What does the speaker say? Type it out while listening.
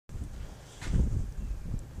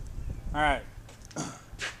All right.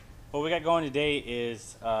 What we got going today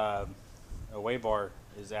is a way bar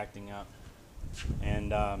is acting up,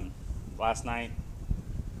 and last night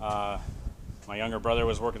uh, my younger brother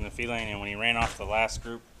was working the feed lane, and when he ran off the last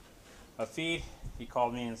group of feed, he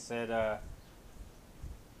called me and said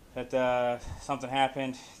that something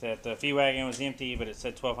happened. That the feed wagon was empty, but it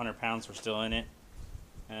said 1,200 pounds were still in it.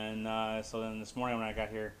 And so then this morning when I got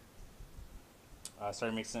here, I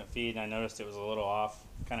started mixing up feed, and I noticed it was a little off,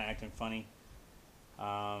 kind of acting funny.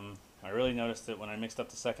 I really noticed it when I mixed up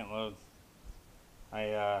the second load.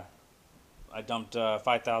 I dumped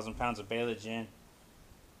 5,000 pounds of baleage in,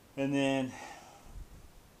 and then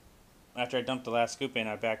after I dumped the last scoop in,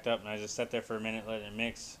 I backed up and I just sat there for a minute, letting it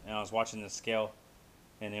mix, and I was watching the scale,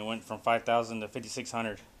 and it went from 5,000 to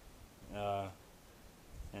 5,600,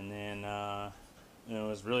 and then it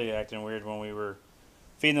was really acting weird when we were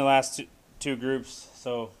feeding the last two groups.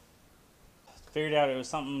 So figured out it was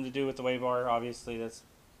something to do with the way bar. Obviously, that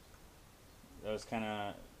was kind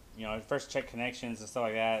of, I first checked connections and stuff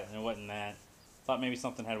like that, and it wasn't that. Thought maybe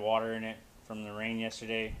something had water in it from the rain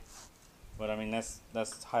yesterday, but I mean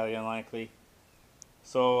that's highly unlikely.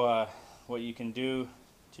 So what you can do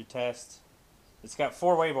to test, it's got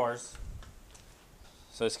 4 way bars.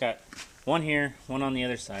 So it's got one here, one on the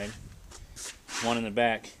other side, one in the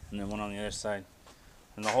back, and then one on the other side.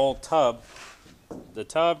 And the whole tub, the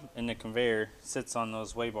tub and the conveyor sits on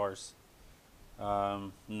those way bars.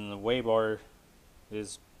 And the way bar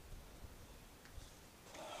is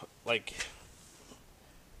like,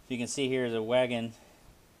 you can see here, the wagon,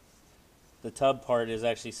 the tub part is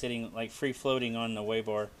actually sitting like free floating on the way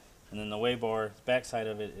bar, and then the way bar, the back side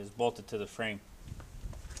of it, is bolted to the frame.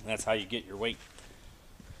 And that's how you get your weight.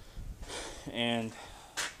 And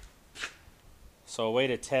so a way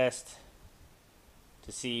to test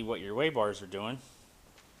to see what your way bars are doing,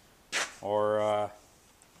 or a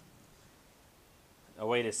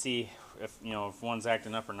way to see if one's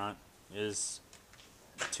acting up or not, is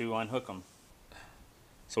to unhook them.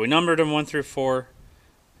 So we numbered them 1 through 4,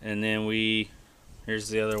 and then here's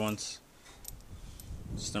the other ones.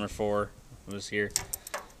 This number 4 was here.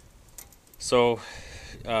 So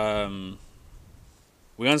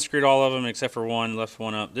we unscrewed all of them except for one, left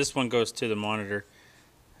one up. This one goes to the monitor,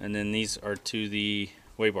 and then these are to the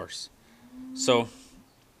way bars. So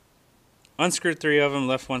unscrewed 3 of them,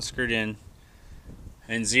 left one screwed in,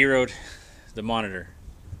 and zeroed the monitor.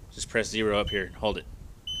 Just press 0 up here and hold it.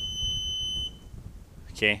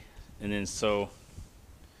 Okay, and then so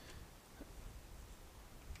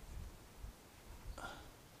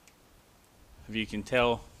if you can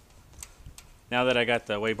tell, now that I got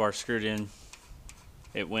the way bar screwed in,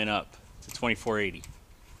 it went up to 2480.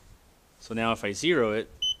 So now if I zero it,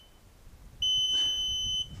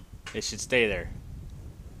 it should stay there.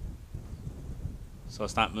 So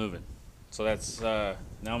it's not moving. So that's, now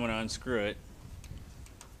I'm going to unscrew it.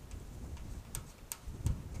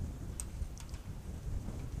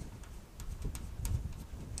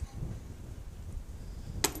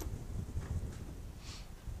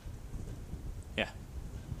 Yeah.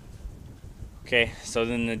 Okay, so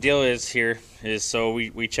then the deal is so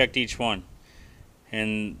we checked each one.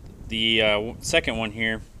 And the second one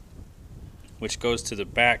here, which goes to the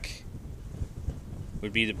back,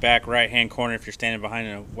 would be the back right hand corner if you're standing behind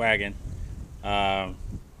a wagon.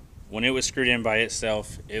 When it was screwed in by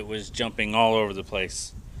itself, it was jumping all over the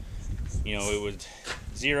place. It would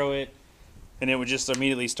zero it, and it would just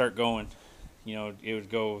immediately start going. It would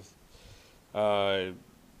go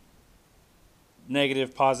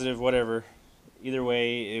negative, positive, whatever. Either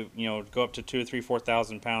way, it would go up to 2,000, 3,000,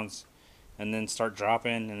 4,000 pounds, and then start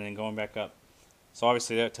dropping and then going back up. So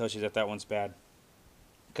obviously that tells you that one's bad,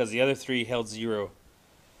 because the other 3 held 0.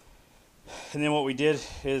 And then what we did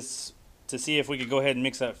is, to see if we could go ahead and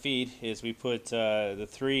mix that feed, is we put the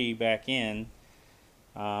 3 back in,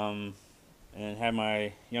 and had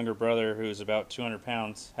my younger brother, who's about 200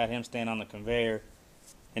 pounds, had him stand on the conveyor,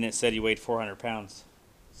 and it said he weighed 400 pounds.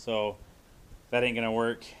 So that ain't gonna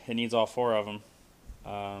work. It needs all 4 of them.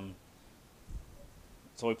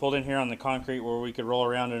 So we pulled in here on the concrete where we could roll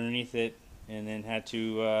around underneath it, and then had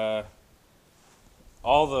to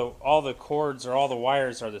all the cords, or all the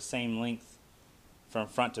wires, are the same length from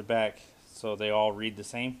front to back, so they all read the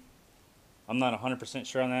same. I'm not 100%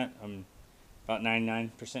 sure on that. I'm about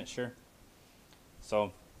 99% sure.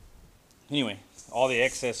 So anyway, all the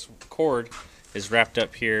excess cord is wrapped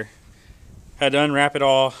up here. Had to unwrap it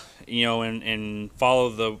all, and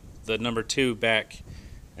follow the number 2 back,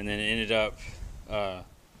 and then it ended up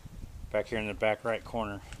back here in the back right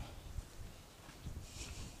corner.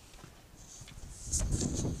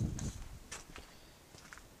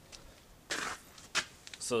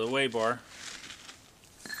 So the way bar,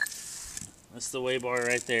 that's the way bar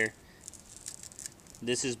right there.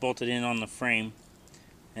 This is bolted in on the frame,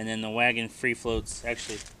 and then the wagon free floats,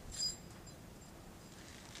 actually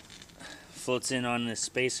floats in on this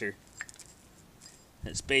spacer.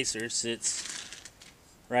 That spacer sits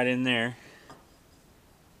right in there,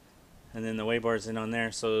 and then the way bar's in on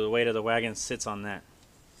there, so the weight of the wagon sits on that.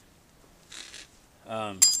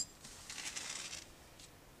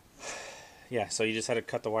 Yeah, so you just had to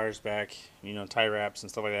cut the wires back, you know, tie wraps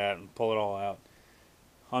and stuff like that, and pull it all out.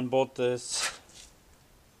 Unbolt this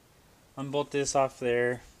off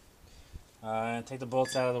there, take the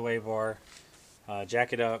bolts out of the way bar,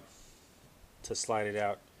 jack it up to slide it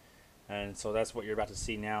out, and so that's what you're about to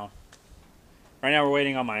see now. Right now we're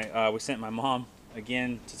waiting on my, we sent my mom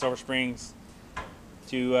again to Silver Springs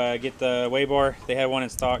to get the way bar. They had one in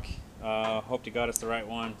stock. Hope to God it's the right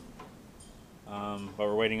one, but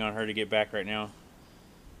we're waiting on her to get back right now,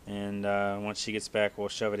 and once she gets back we'll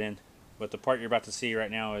shove it in. But the part you're about to see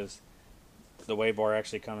right now is the way bar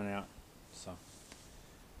actually coming out. So.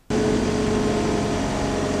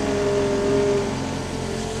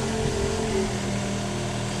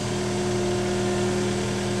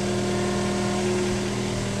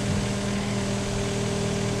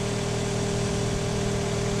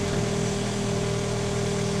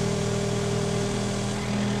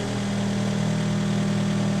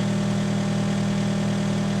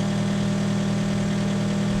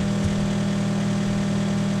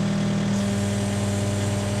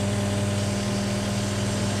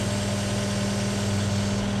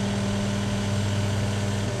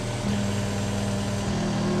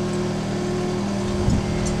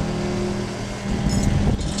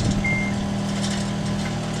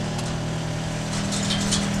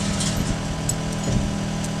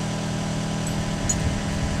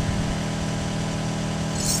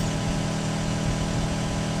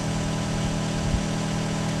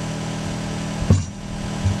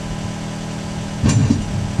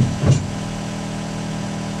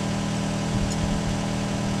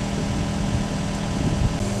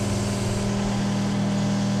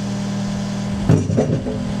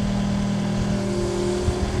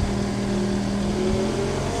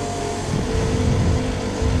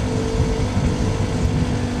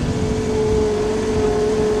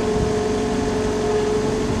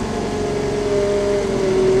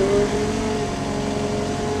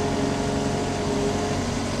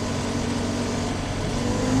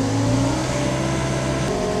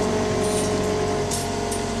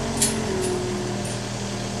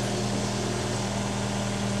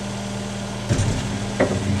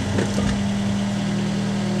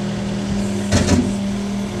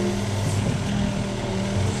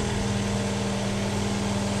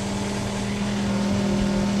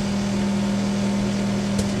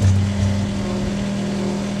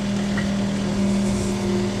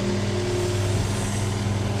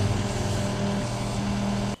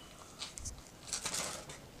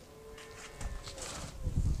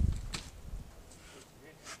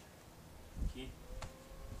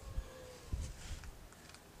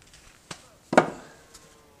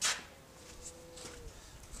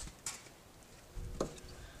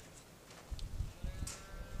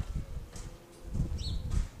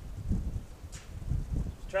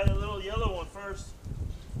 Try the little yellow one first.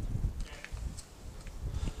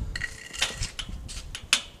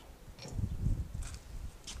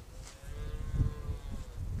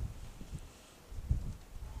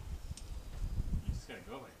 You just gotta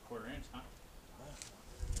go like a 1/4 inch, huh?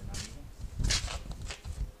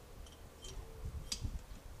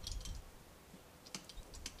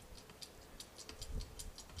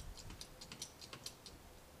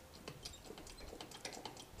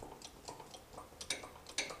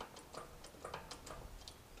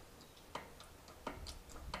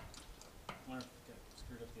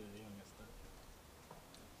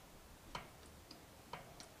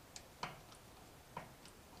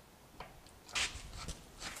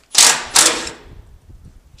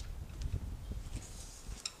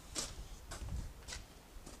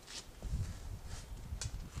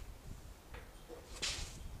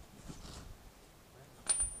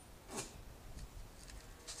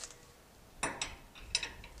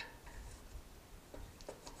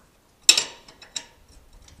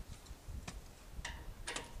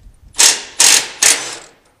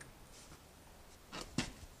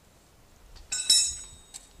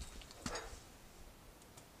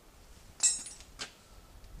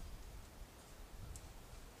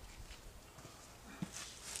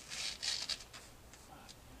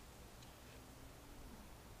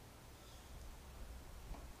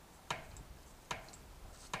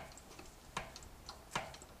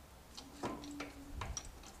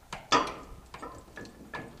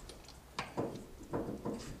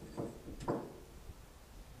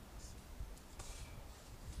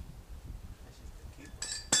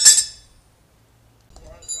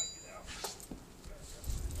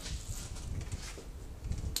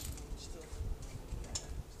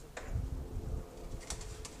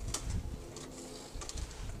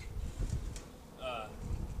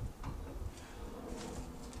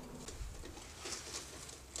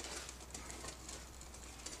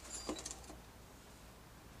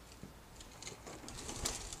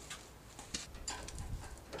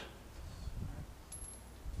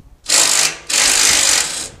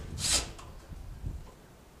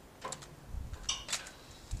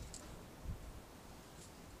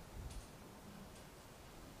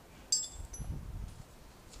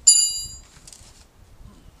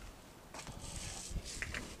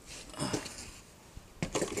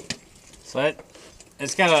 So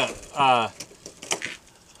it's got a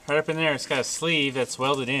right up in there. It's got a sleeve that's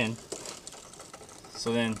welded in.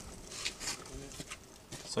 So I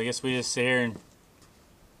guess we just sit here and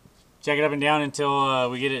jack it up and down until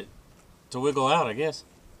we get it to wiggle out, I guess.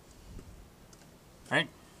 Right?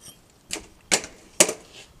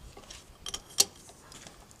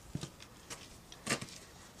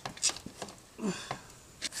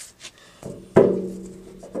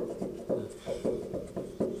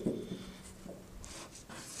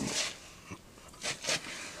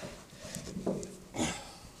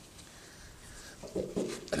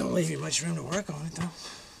 I don't leave you much room to work on it though.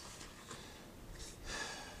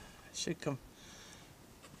 It should come.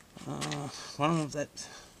 I don't know if that.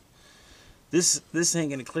 This ain't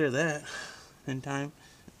gonna clear that in time.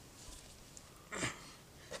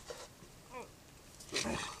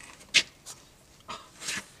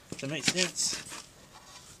 That makes sense.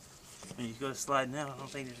 When you go sliding out, I don't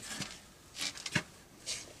think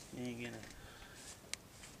you ain't gonna.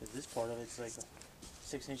 Cause this part of it's like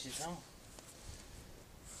 6 inches long.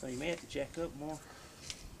 So you may have to jack up more.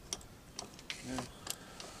 Yeah.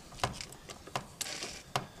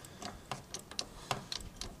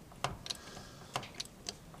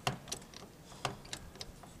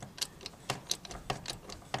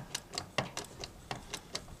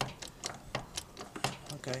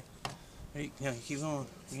 Okay. Hey, yeah, keep going.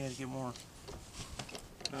 You gotta get more.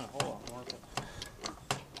 Not a whole lot more, but.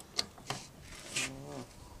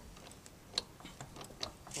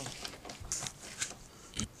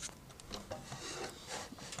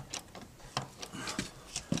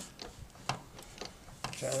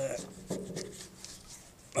 Try that.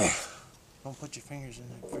 Don't put your fingers in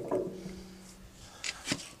that freaking.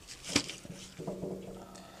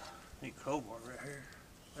 Need crowbar right here.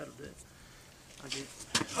 That'll do it. I'll get.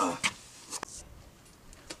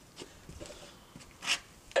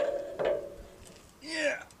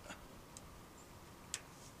 Yeah.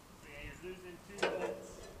 You're losing 2 bolts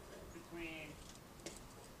between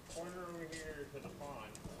corner over here to the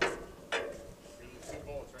pond. You're losing 2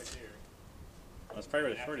 bolts right there. That's probably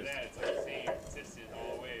where the short is. After that, it's like the same, consistent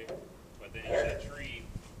all the way. But then you hit a tree,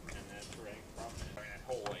 and that's where I think the problem is. I mean, that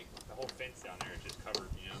whole the whole fence down there is just covered,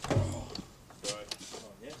 you know. So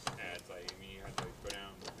yeah, it's like you have to go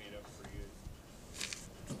down and clean it up for you.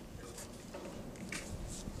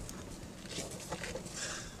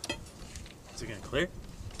 Is it gonna clear?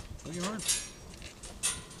 Look at your arm.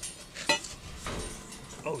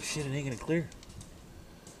 Oh shit, it ain't gonna clear.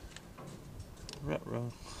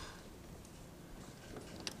 Ruh-roh.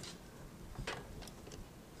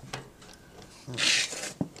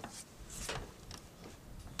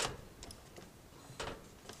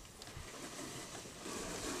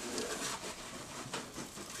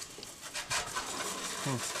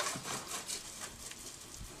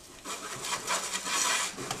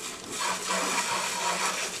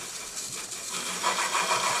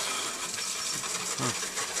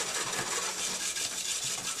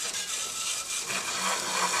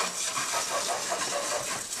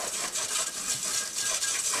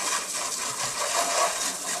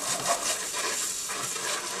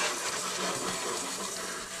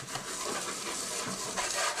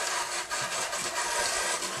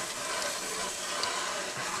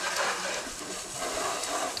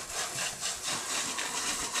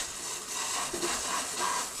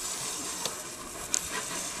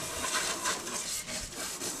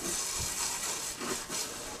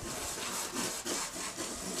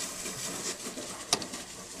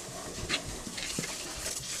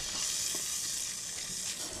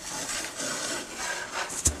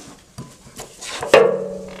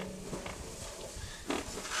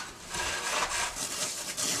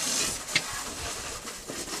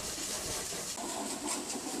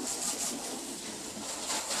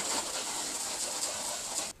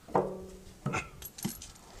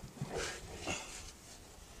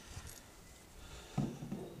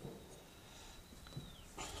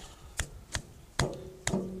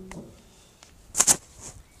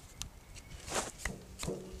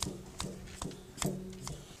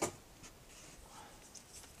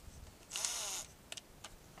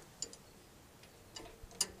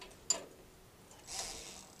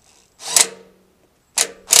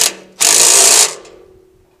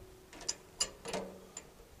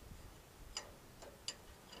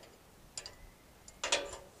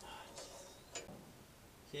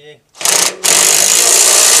 Okay.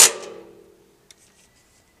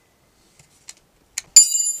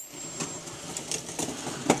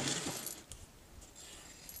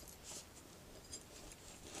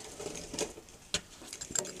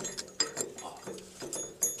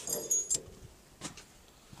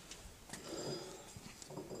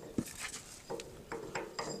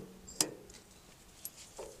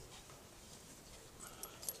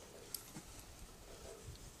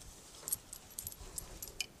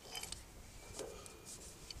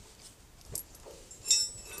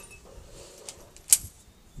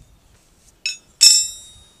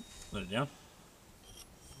 Let it down.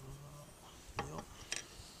 Yep.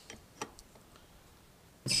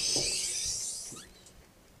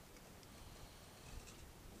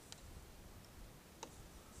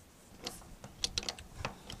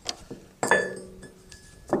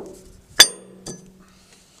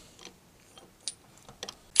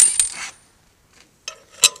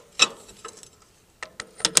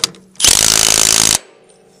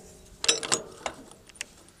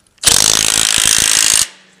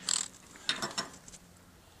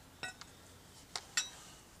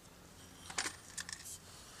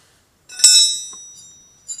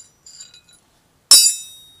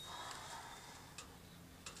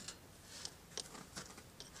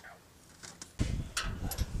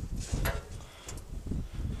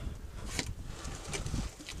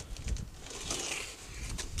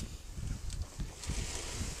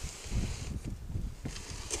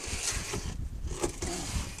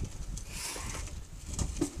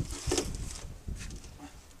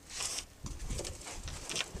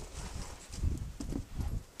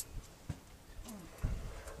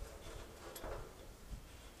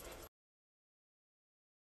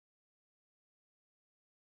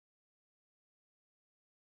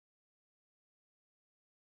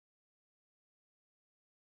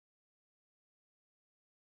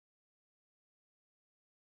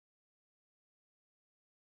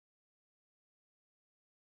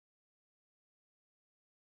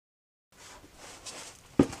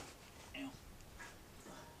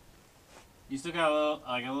 You still got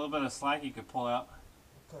a little bit of slack you could pull out.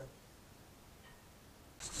 Okay.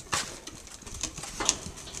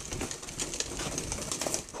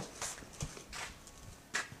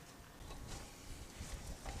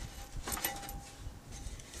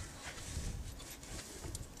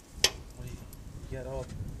 You got all,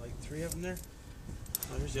 like 3 of them there?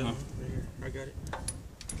 Oh, there's the other one right here. I got it.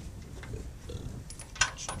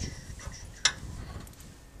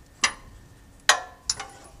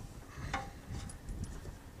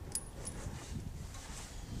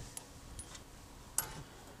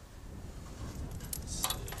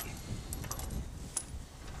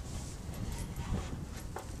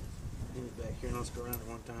 Leave it back here and let's go around it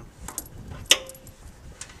one time.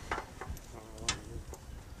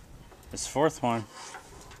 This fourth one,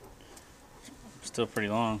 still pretty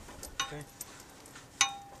long. Okay.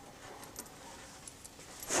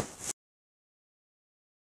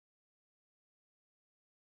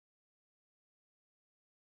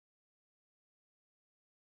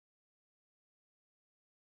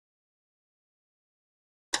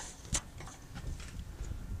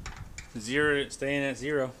 Zero, staying at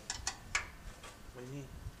 0. What do you need?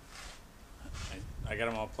 I got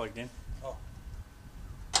them all plugged in. Oh.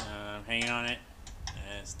 Hanging on it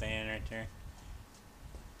and staying right there.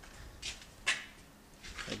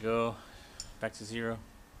 I go back to 0.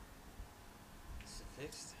 Is it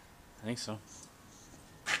fixed? I think so.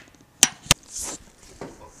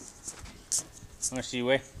 How much do you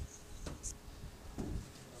weigh? 22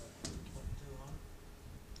 on.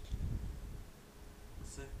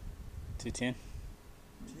 What's that? 210.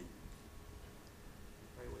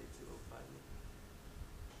 Probably weigh 205.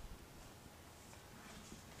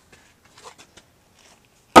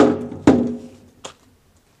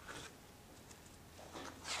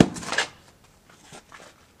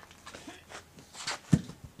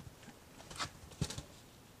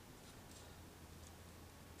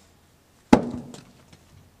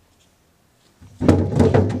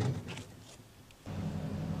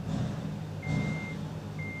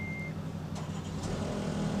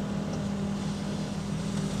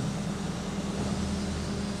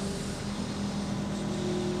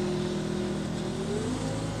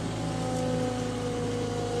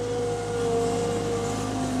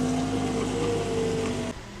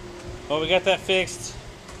 Well, we got that fixed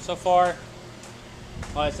so far.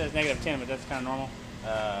 Well, it says -10, but that's kind of normal.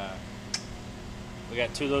 We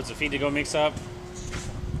got 2 loads of feed to go mix up.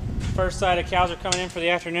 First side of cows are coming in for the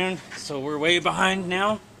afternoon, so we're way behind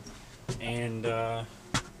now. And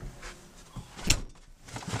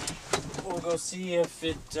we'll go see if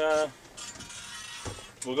it.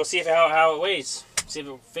 We'll go see if how it weighs. See if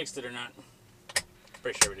it fixed it or not.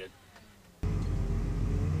 Pretty sure we did.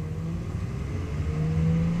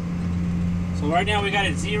 So right now we got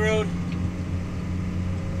it zeroed.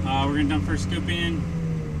 We're gonna dump first scoop in.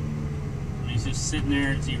 And it's just sitting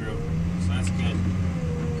there at 0. So that's good.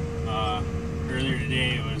 Earlier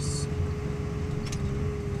today it was,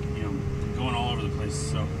 going all over the place.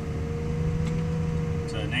 So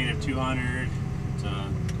it's a -200, it's a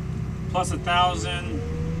plus 1,000,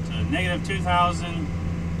 it's a -2,000.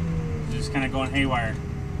 Just kind of going haywire.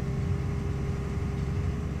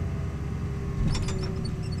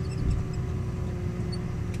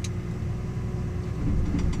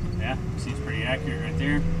 accurate right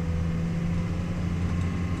there.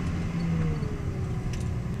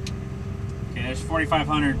 Okay, there's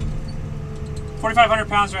 4,500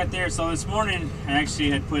 pounds right there. So this morning I actually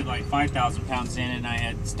had put like 5,000 pounds in, and I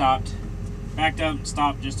had stopped, backed up,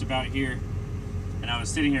 stopped just about here, and I was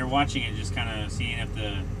sitting here watching it, just kind of seeing if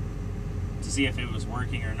to see if it was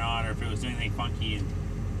working or not, or if it was doing anything funky. And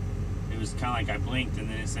it was kind of like I blinked, and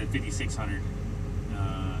then it said 5,600.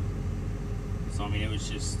 So I mean, it was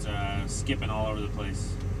just skipping all over the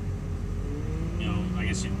place. You know, I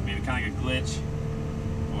guess maybe kind of like a glitch,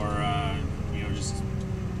 or you know, just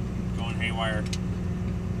going haywire.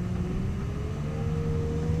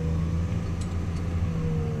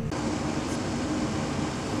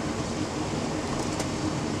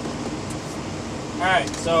 All right,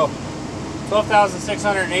 so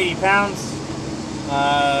 12,680 pounds. You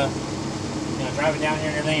know, driving down here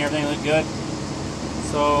and everything looked good.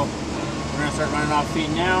 So we're gonna start running off feed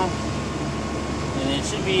now, and it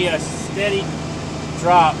should be a steady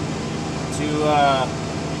drop to.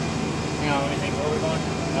 Hang on, let me think. Where are we going?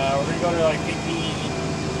 We're gonna go to like 50,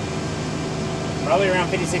 probably around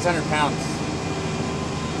 5,600 pounds.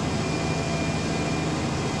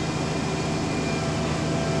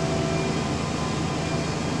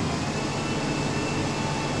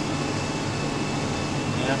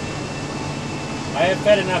 Yeah, I have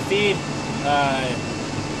fed enough feed.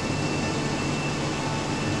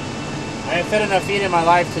 I have fed enough feed in my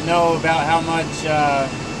life to know about how much,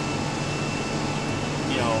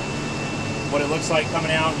 you know, what it looks like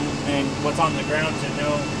coming out and what's on the ground to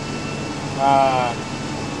know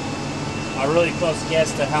a really close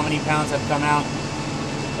guess to how many pounds have come out.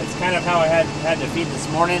 It's kind of how I had to feed this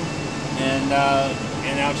morning, and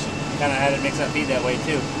actually kind of had to mix up feed that way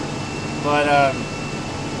too. But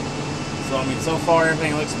so I mean, so far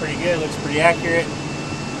everything looks pretty good. Looks pretty accurate.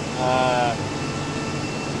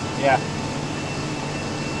 Yeah.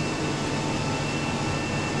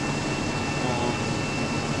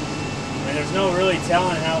 And there's no really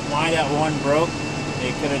telling why that one broke.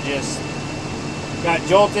 It could have just got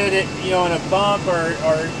jolted, you know, in a bump, or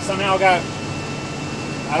somehow got,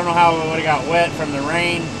 I don't know how it would have got wet from the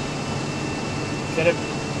rain. Could have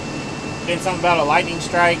been something about a lightning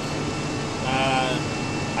strike.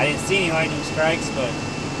 I didn't see any lightning strikes, but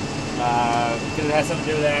could have had something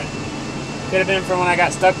to do with that. Could have been from when I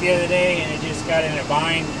got stuck the other day and it just got in a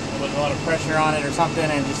bind with a lot of pressure on it or something,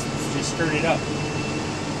 and just screwed it up.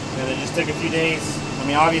 And it just took a few days. I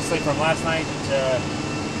mean, obviously from last night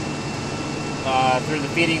through the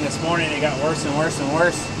feeding this morning, it got worse and worse and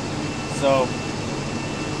worse. So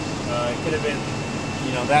it could have been,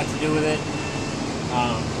 you know, that to do with it.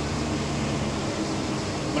 I'm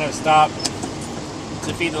gonna stop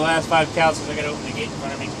to feed the last 5 cows because I gotta open the gate in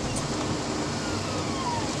front of me.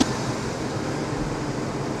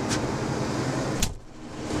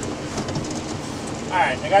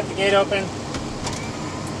 Alright, I got the gate open.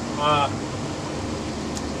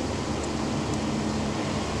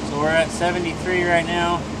 So we're at 73 right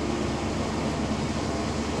now.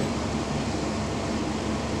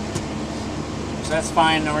 So that's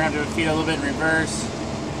fine. Now we're going to have to feed a little bit in reverse.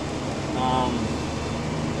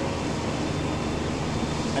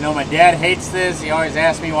 I know my dad hates this. He always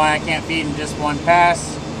asks me why I can't feed in just one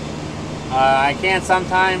pass. I can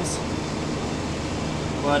sometimes,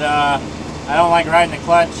 but I don't like riding the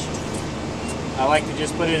clutch. I like to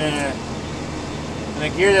just put it in a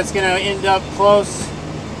gear that's going to end up close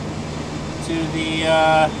to the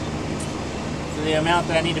amount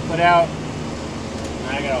that I need to put out.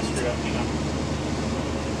 I got all screwed up, hang on.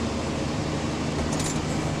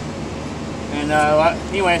 And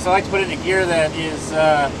anyway, so I like to put it in a gear that is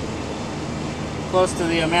close to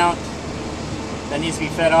the amount that needs to be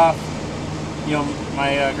fed off. You know,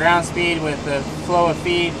 my ground speed with the flow of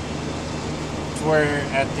feed, where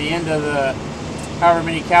at the end of the however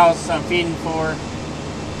many cows I'm feeding for,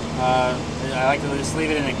 I like to just leave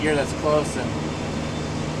it in a gear that's close, and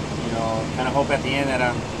you know, kind of hope at the end that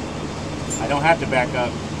I don't have to back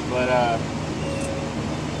up. But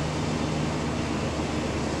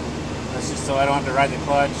that's just so I don't have to ride the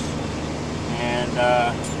clutch, and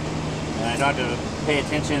I don't have to pay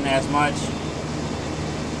attention as much.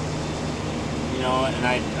 You know, and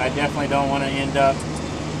I definitely don't want to end up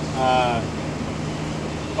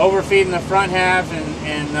overfeeding the front half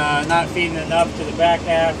and not feeding enough to the back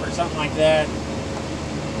half or something like that.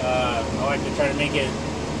 I like to try to make it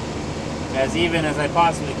as even as I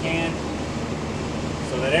possibly can,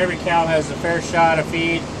 so that every cow has a fair shot of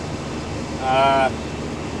feed,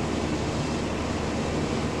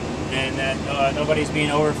 and that nobody's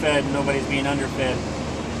being overfed and nobody's being underfed.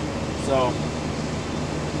 So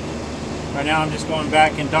Right now I'm just going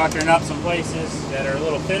back and doctoring up some places that are a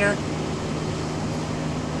little thinner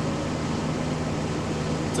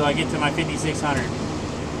until I get to my 5600.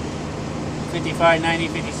 5590,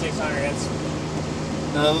 5600. That's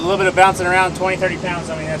a little bit of bouncing around, 20-30 pounds.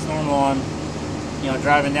 I mean, that's normal on, you know,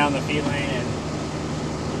 driving down the feed lane, and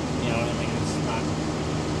you know, I mean, it's not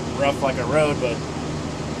rough like a road, but,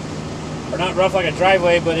 or not rough like a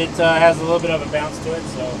driveway, but it has a little bit of a bounce to it.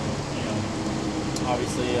 So, you know,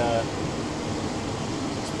 obviously,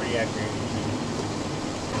 it's pretty accurate.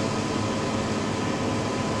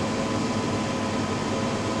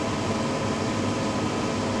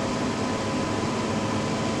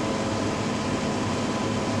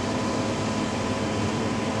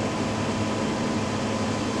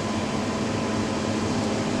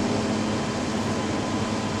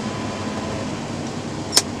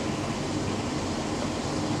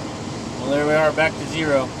 Well, there we are, back to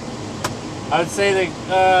zero. I would say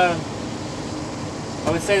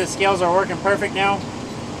the scales are working perfect now.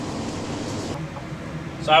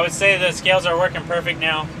 So I would say the scales are working perfect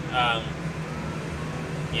now.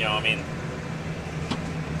 You know, I mean,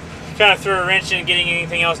 kind of threw a wrench in getting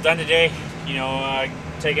anything else done today. You know,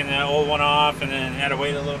 taking the old one off, and then had to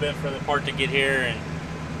wait a little bit for the part to get here and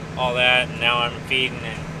all that. And now I'm feeding,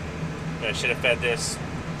 and I should have fed this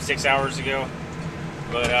 6 hours ago.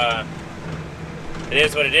 But it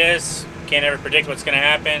is what it is. Can't ever predict what's going to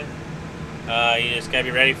happen. You just gotta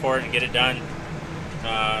be ready for it and get it done.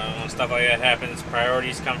 When stuff like that happens,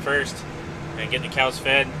 priorities come first, and getting the cows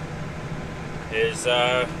fed is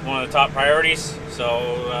one of the top priorities.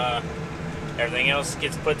 So everything else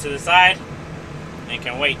gets put to the side and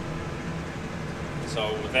can wait.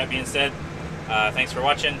 So with that being said, thanks for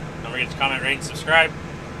watching. Don't forget to comment, rate, and subscribe,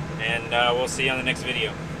 and we'll see you on the next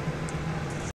video.